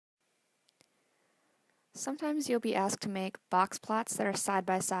Sometimes you'll be asked to make box plots that are side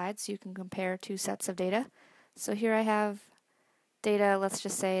by side so you can compare two sets of data. So here I have data, let's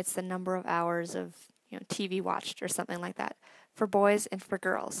just say it's the number of hours of TV watched or something like that for boys and for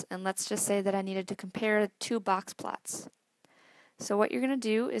girls. And let's just say that I needed to compare two box plots. So what you're going to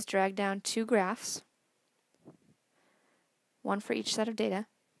do is drag down two graphs, one for each set of data.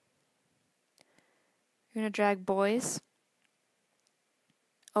 You're going to drag boys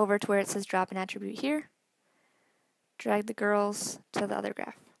over to where it says drop an attribute here. Drag the girls to the other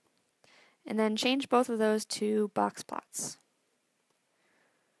graph. And then change both of those to box plots.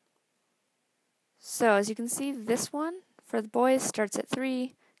 So as you can see, this one for the boys starts at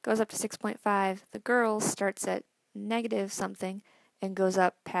 3, goes up to 6.5. The girls starts at negative something and goes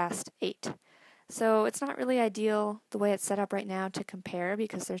up past 8. So it's not really ideal the way it's set up right now to compare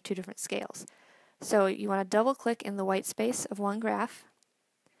because there's two different scales. So you want to double click in the white space of one graph,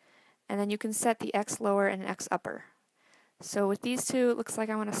 and then you can set the X lower and X upper. So with these two, it looks like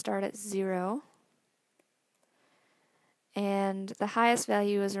I want to start at 0. And the highest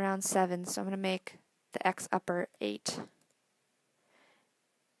value is around 7, so I'm going to make the X upper 8.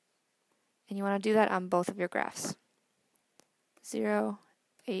 And you want to do that on both of your graphs. 0,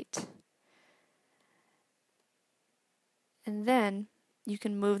 8. And then you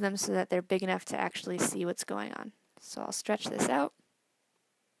can move them so that they're big enough to actually see what's going on. So I'll stretch this out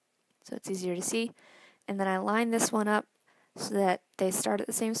so it's easier to see. And then I line this one up so that they start at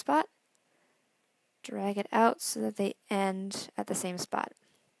the same spot. Drag it out so that they end at the same spot.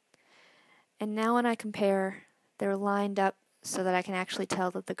 And now when I compare, they're lined up so that I can actually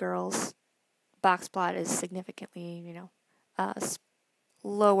tell that the girls' box plot is significantly,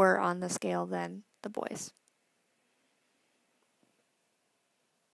 lower on the scale than the boys'.